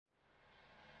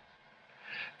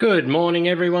Good morning,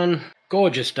 everyone.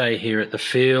 Gorgeous day here at the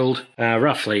field,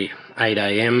 roughly 8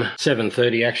 a.m,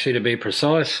 7:30 actually to be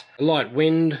precise. A light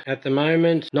wind at the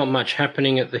moment, not much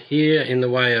happening here in the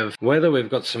way of weather. We've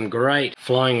got some great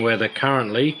flying weather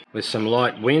currently with some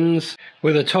light winds,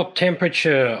 with a top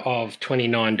temperature of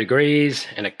 29 degrees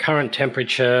and a current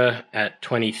temperature at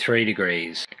 23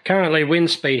 degrees. Currently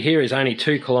wind speed here is only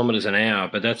 2 kilometers an hour,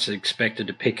 but that's expected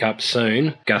to pick up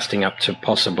soon, gusting up to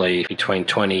possibly between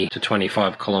 20 to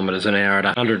 25 kilometers an hour at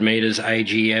 100 meters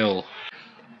AGL.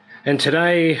 And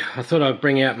today I thought I'd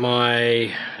bring out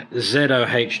my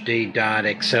ZOHD Dart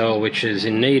XL, which is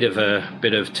in need of a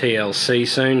bit of TLC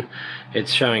soon.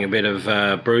 It's showing a bit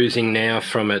of bruising now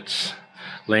from its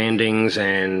landings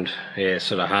and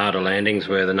sort of harder landings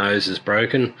where the nose is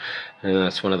broken, and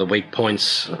that's one of the weak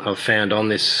points I've found on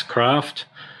this craft.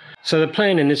 So the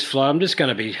plan in this flight, I'm just going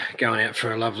to be going out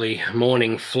for a lovely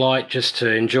morning flight just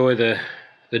to enjoy the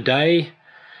day.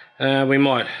 We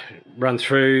might run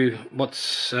through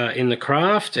what's in the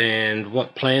craft and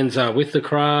what plans are with the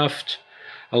craft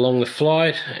along the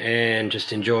flight, and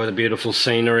just enjoy the beautiful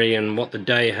scenery and what the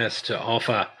day has to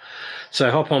offer. So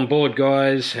hop on board,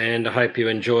 guys, and I hope you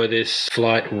enjoy this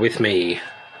flight with me.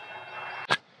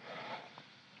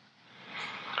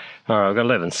 Alright, I've got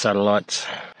 11 satellites.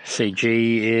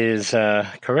 CG is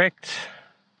correct.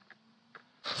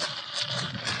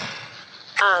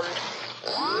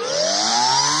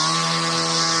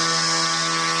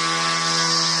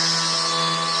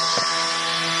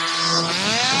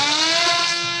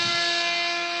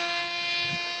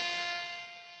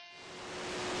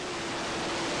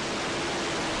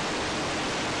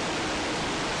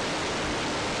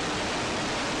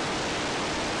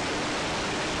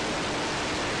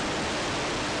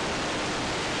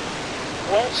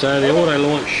 So the auto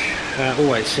launch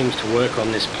always seems to work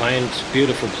on this plane. It's a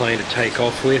beautiful plane to take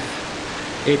off with.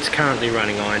 It's currently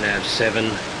running inav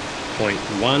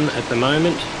 7.1 at the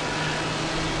moment.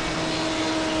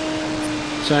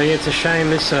 So yeah, it's a shame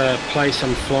this place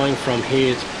I'm flying from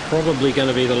here, it's probably going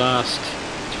to be the last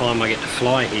time I get to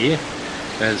fly here,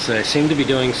 as they seem to be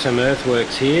doing some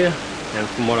earthworks here, and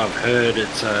from what I've heard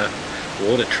it's a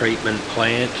water treatment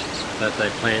plant that they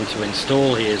plan to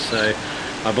install here, so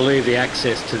I believe the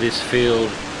access to this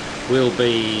field will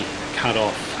be cut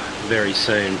off very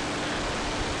soon.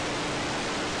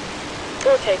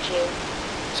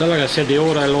 So like I said, the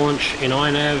auto launch in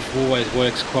inav always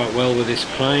works quite well with this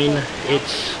plane.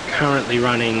 It's currently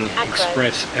running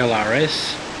Express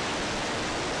LRS,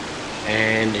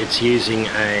 and it's using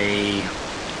a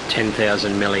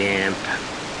 10,000 milliamp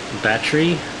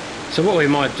battery. So what we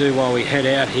might do while we head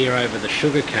out here over the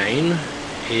sugarcane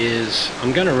is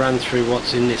I'm going to run through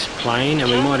what's in this plane, and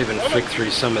we might even flick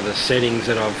through some of the settings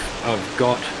that I've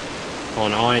got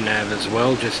on inav as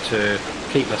well, just to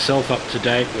keep myself up to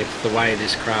date with the way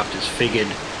this craft is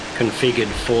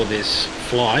configured for this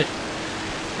flight.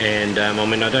 And I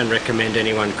mean, I don't recommend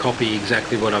anyone copy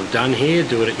exactly what I've done here.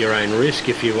 Do it at your own risk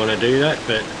if you want to do that,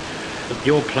 but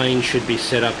your plane should be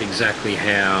set up exactly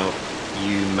how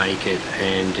you make it,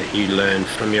 and you learn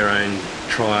from your own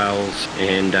trials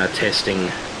and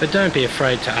testing. But don't be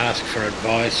afraid to ask for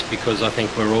advice, because I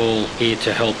think we're all here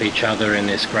to help each other in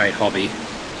this great hobby.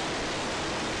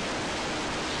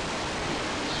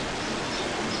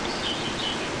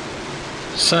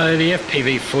 So the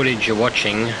FPV footage you're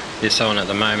watching this on at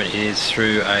the moment is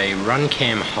through a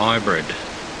RunCam hybrid.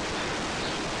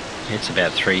 It's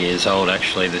about 3 years old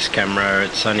actually, this camera.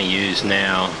 It's only used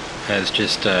now as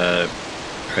just a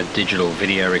digital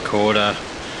video recorder.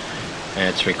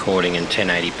 It's recording in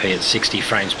 1080p at 60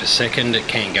 frames per second. It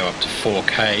can go up to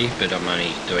 4K, but I'm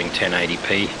only doing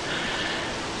 1080p.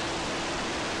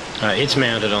 It's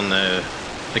mounted on the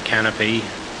canopy,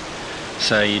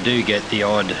 so you do get the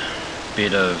odd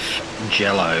bit of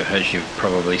jello, as you've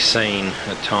probably seen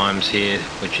at times here,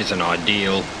 which isn't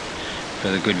ideal for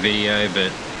the good video,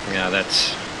 but you know,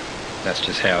 that's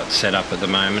just how it's set up at the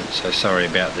moment. So sorry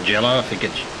about the jello if it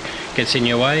gets in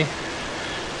your way.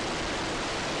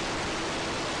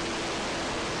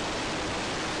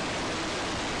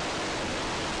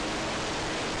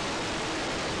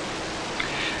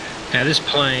 Now this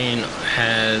plane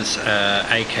has a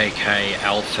AKK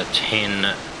Alpha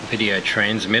 10 video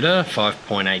transmitter,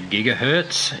 5.8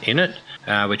 gigahertz in it,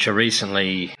 which I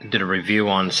recently did a review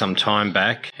on some time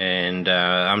back, and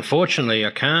unfortunately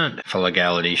I can't for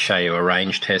legality show you a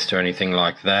range test or anything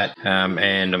like that,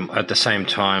 and at the same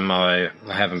time I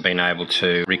haven't been able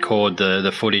to record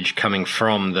the footage coming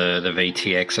from the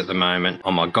VTX at the moment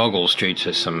on my goggles due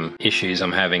to some issues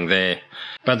I'm having there.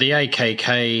 But the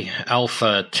AKK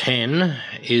Alpha 10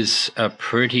 is a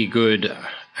pretty good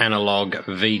analog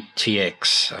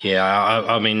VTX. Yeah,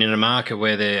 I mean, in a market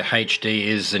where the HD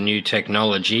is the new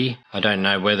technology, I don't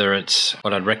know whether it's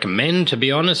what I'd recommend, to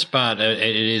be honest, but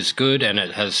it is good and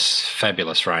it has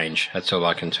fabulous range. That's all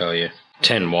I can tell you.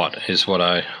 10 watt is what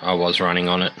I was running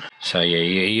on it. So yeah,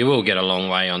 you will get a long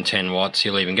way on 10 watts.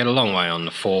 You'll even get a long way on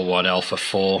the 4 watt Alpha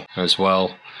 4 as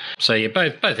well. So yeah,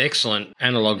 both excellent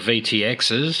analog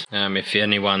VTXs, if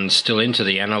anyone's still into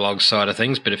the analog side of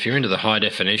things, but if you're into the high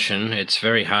definition, it's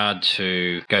very hard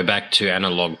to go back to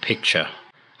analog picture.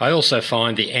 I also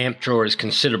find the amp draw is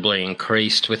considerably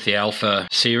increased with the Alpha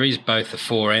series, both the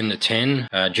 4 and the 10,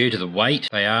 due to the weight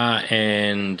they are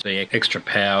and the extra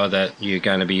power that you're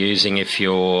going to be using if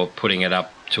you're putting it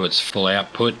up to its full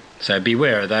output. So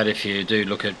beware of that if you do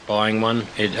look at buying one.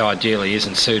 It ideally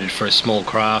isn't suited for a small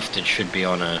craft. It should be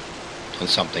on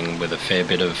something with a fair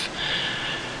bit of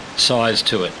size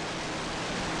to it.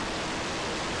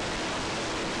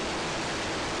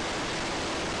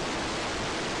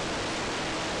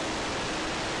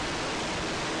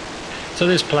 So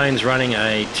this plane's running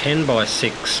a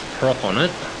 10x6 prop on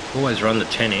it. Always run the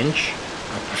 10-inch.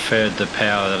 I preferred the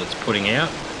power that it's putting out.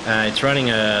 It's running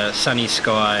a Sunny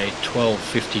Sky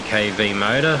 1250 kV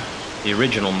motor. The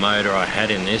original motor I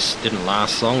had in this didn't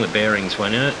last long. The bearings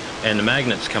went in it and the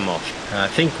magnets come off. I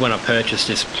think when I purchased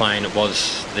this plane it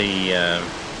was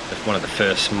one of the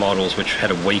first models which had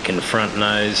a weakened front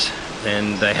nose,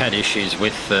 and they had issues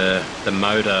with the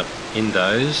motor in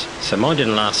those, so mine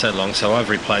didn't last that long, so I've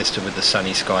replaced it with the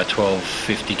Sunny Sky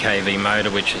 1250 kV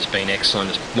motor, which has been excellent.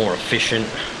 It's more efficient,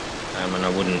 and I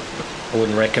wouldn't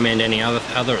recommend any other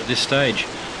at this stage.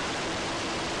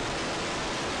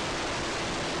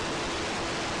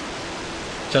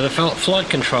 So the flight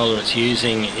controller it's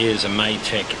using is a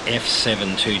Maytech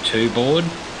F722 board.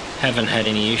 Haven't had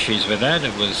any issues with that.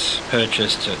 It was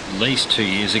purchased at least 2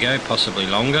 years ago, possibly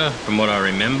longer, from what I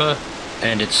remember.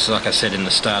 And it's, like I said in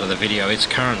the start of the video, it's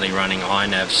currently running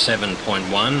inav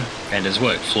 7.1 and has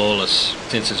worked flawless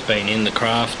since it's been in the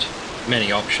craft.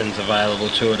 Many options available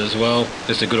to it as well.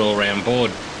 Just a good all-round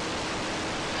board.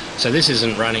 So this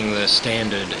isn't running the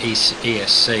standard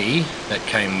ESC that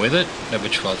came with it,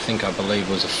 which I believe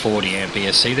was a 40 amp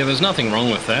ESC. There was nothing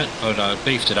wrong with that. I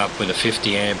beefed it up with a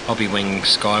 50 amp Hobbywing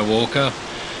Skywalker.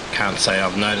 Can't say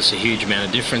I've noticed a huge amount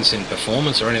of difference in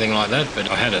performance or anything like that, but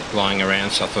I had it lying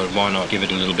around, so I thought why not give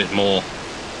it a little bit more.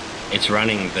 It's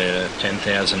running the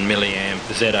 10,000 milliamp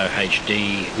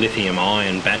ZOHD lithium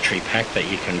ion battery pack that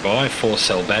you can buy,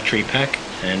 4-cell battery pack,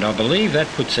 and I believe that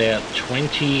puts out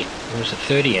 30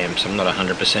 amps, I'm not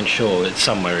 100% sure, it's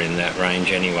somewhere in that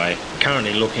range anyway.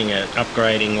 Currently looking at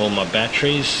upgrading all my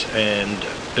batteries and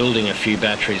building a few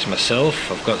batteries myself.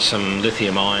 I've got some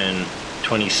lithium ion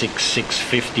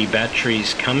 26-650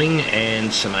 batteries coming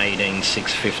and some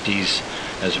 18-650s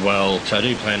as well, so I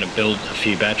do plan to build a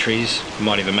few batteries. I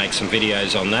might even make some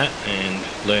videos on that and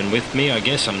learn with me. I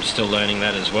guess I'm still learning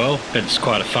that as well, but it's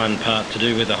quite a fun part to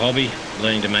do with the hobby,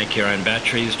 learning to make your own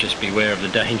batteries. Just beware of the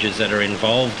dangers that are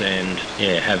involved and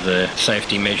yeah, have the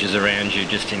safety measures around you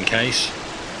just in case.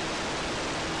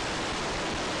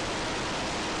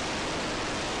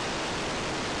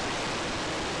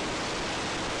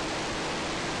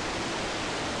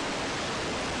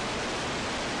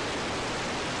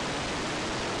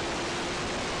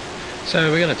 So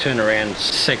we're going to turn around a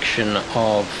section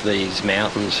of these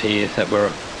mountains here that we're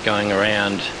going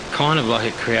around. Kind of like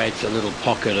it creates a little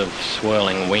pocket of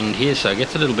swirling wind here, so it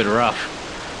gets a little bit rough.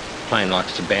 The plane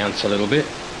likes to bounce a little bit.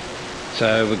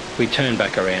 So we turn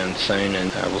back around soon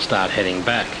and we'll start heading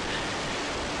back.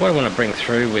 What I want to bring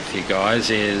through with you guys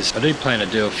is I do plan to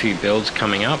do a few builds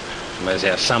coming up. As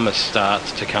our summer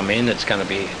starts to come in, it's going to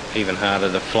be even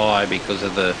harder to fly because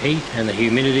of the heat and the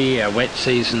humidity. Our wet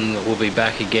season will be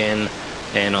back again,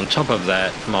 and on top of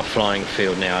that, my flying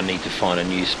field now, I need to find a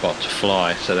new spot to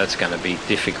fly, so that's going to be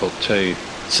difficult too.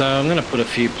 So I'm going to put a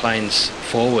few planes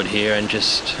forward here and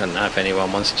just, I don't know if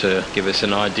anyone wants to give us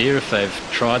an idea if they've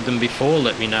tried them before.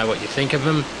 Let me know what you think of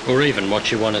them, or even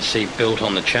what you want to see built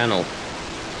on the channel.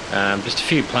 Just a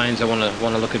few planes I want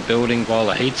to look at building while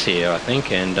the heat's here, I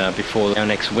think, and before our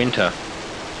next winter.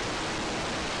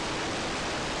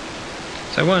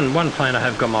 So one plane I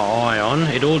have got my eye on.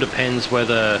 It all depends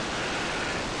whether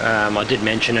I did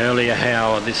mention earlier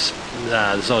how this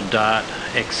ZOHD Dart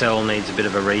XL needs a bit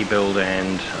of a rebuild,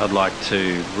 and I'd like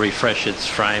to refresh its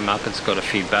frame up. It's got a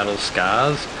few battle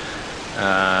scars.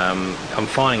 I'm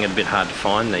finding it a bit hard to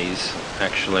find these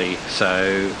actually,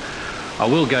 so I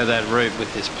will go that route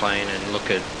with this plane and look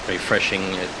at refreshing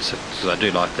it, because I do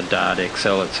like the Dart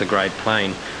XL, it's a great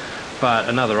plane. But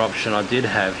another option I did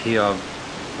have here,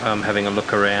 I'm having a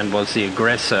look around, was the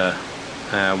Aggressor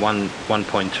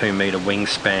 1.2 meter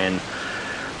wingspan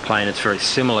plane. It's very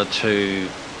similar to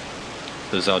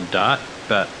the ZOHD Dart,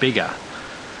 but bigger.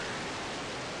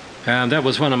 That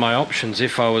was one of my options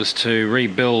if I was to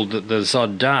rebuild the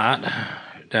ZOHD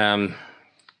Dart,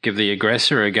 give the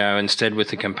aggressor a go instead with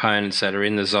the components that are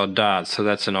in the ZOHD Dart. So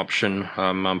that's an option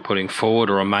I'm putting forward,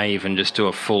 or I may even just do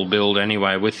a full build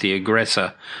anyway with the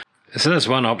aggressor. So that's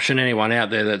one option. Anyone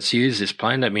out there that's used this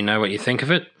plane, let me know what you think of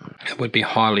it. It would be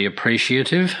highly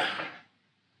appreciative.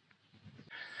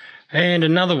 And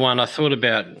another one, I thought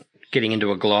about getting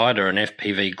into a glider, an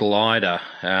FPV glider.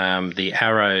 The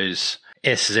Arrows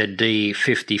SZD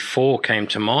 54 came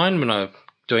to mind when I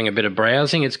doing a bit of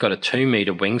browsing. It's got a 2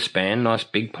 meter wingspan, nice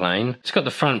big plane. It's got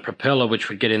the front propeller, which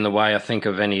would get in the way, I think,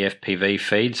 of any FPV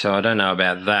feed, so I don't know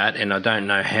about that, and I don't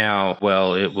know how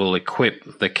well it will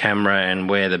equip the camera and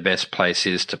where the best place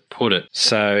is to put it.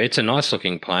 So it's a nice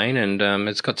looking plane, and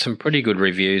it's got some pretty good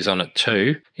reviews on it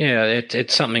too. Yeah,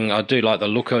 it's something I do like the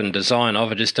look and design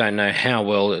of. I just don't know how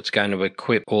well it's going to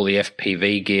equip all the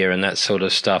FPV gear and that sort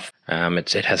of stuff.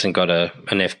 It hasn't got an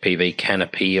FPV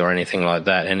canopy or anything like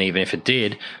that, and even if it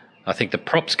did, I think the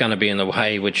prop's going to be in the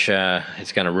way, which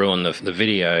is going to ruin the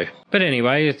video. But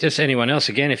anyway, just anyone else,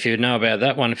 again, if you know about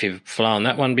that one, if you've flown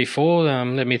that one before,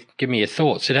 give me your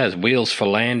thoughts. It has wheels for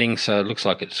landing, so it looks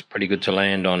like it's pretty good to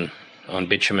land on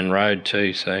bitumen road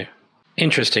too. So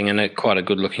interesting, and quite a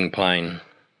good looking plane.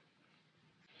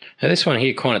 Now this one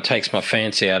here kind of takes my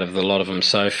fancy out of a lot of them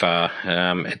so far.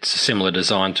 It's a similar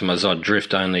design to my ZOHD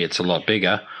Drift, only it's a lot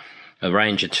bigger. A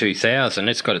Ranger 2000.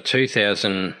 It's got a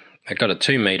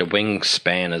 2 meter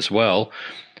wingspan as well,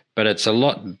 but it's a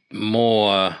lot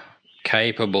more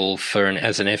capable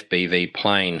as an FPV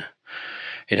plane.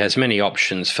 It has many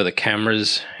options for the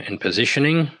cameras and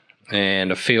positioning,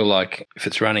 and I feel like if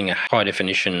it's running a high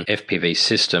definition FPV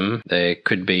system, there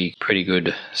could be pretty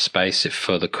good space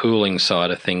for the cooling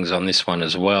side of things on this one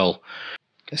as well.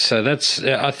 So that's,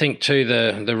 I think too,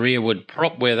 the rearward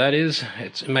prop where that is,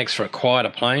 it makes for a quieter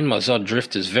plane. My ZOHD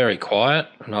Drift is very quiet,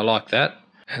 and I like that.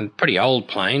 And pretty old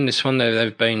plane. This one,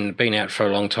 they've been out for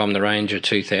a long time. The Ranger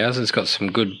 2000. It's got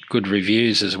some good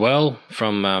reviews as well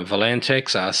from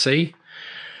Volantex RC.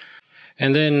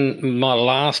 And then my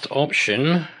last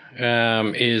option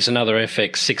is another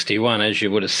FX61. As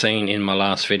you would have seen in my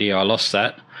last video, I lost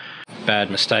that. Bad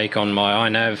mistake on my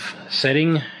inav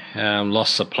setting.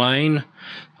 Lost the plane.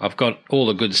 I've got all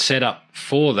the good setup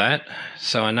for that,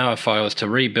 so I know if I was to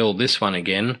rebuild this one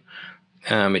again,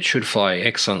 it should fly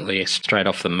excellently straight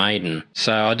off the maiden.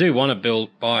 So I do want to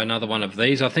buy another one of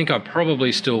these. I think I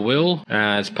probably still will.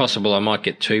 It's possible I might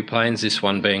get two planes, this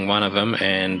one being one of them,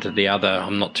 and the other,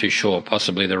 I'm not too sure,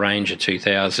 possibly the Ranger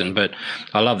 2000. But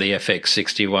I love the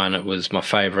FX61. It was my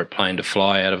favourite plane to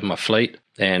fly out of my fleet,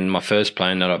 and my first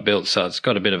plane that I built, so it's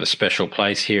got a bit of a special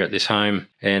place here at this home,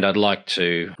 and I'd like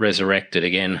to resurrect it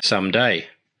again someday.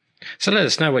 So let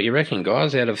us know what you reckon,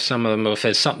 guys, out of some of them, if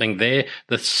there's something there.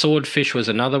 The Swordfish was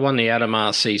another one. The Atom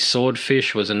RC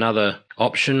Swordfish was another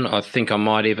option. I think I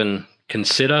might even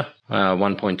consider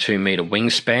 1.2 meter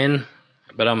wingspan.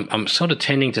 But I'm sort of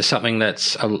tending to something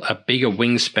that's a bigger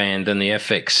wingspan than the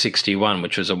FX61,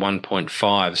 which was a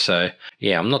 1.5. So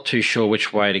yeah, I'm not too sure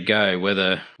which way to go,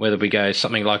 whether we go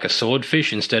something like a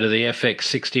Swordfish instead of the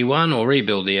FX61 or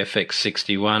rebuild the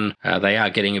FX61. They are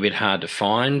getting a bit hard to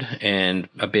find, and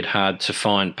a bit hard to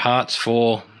find parts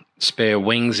for, spare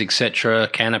wings, etc.,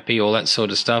 canopy, all that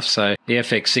sort of stuff. So the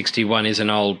FX61 is an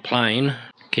old plane.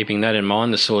 Keeping that in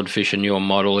mind, the Swordfish, a newer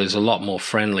model, is a lot more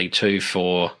friendly too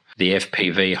for the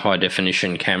FPV high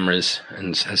definition cameras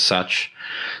and as such.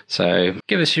 So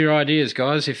give us your ideas,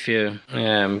 guys. If you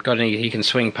got any you can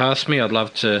swing past me, I'd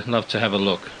love to have a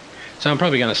look. So I'm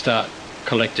probably going to start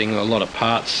collecting a lot of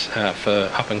parts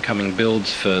for up and coming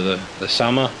builds for the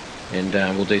summer, and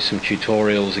we'll do some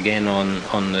tutorials again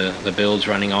on the builds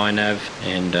running inav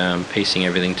and piecing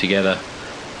everything together.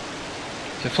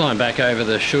 So flying back over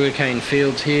the sugarcane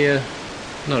fields here,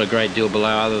 not a great deal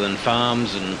below other than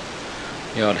farms and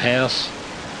the odd house.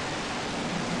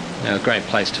 A great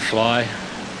place to fly.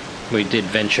 We did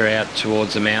venture out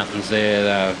towards the mountains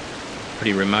there.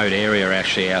 Pretty remote area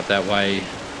actually out that way.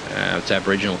 It's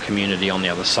Aboriginal community on the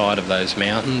other side of those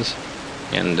mountains,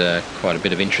 and quite a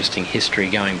bit of interesting history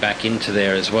going back into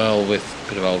there as well, with a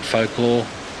bit of old folklore.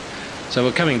 So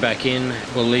we're coming back in.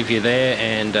 We'll leave you there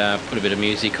and put a bit of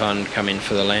music on, come in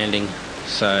for the landing.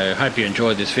 So hope you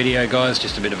enjoyed this video, guys.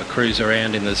 Just a bit of a cruise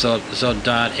around in the ZOHD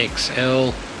Dart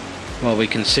XL while we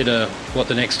consider what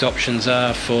the next options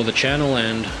are for the channel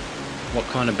and what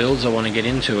kind of builds I want to get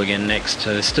into again next.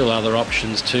 There's still other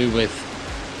options too with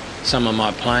Some of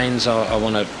my planes I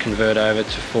want to convert over to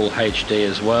full HD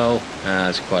as well.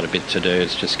 There's quite a bit to do,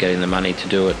 it's just getting the money to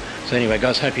do it. So anyway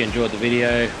guys, hope you enjoyed the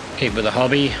video. Keep with the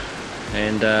hobby,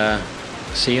 and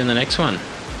see you in the next one.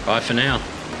 Bye for now.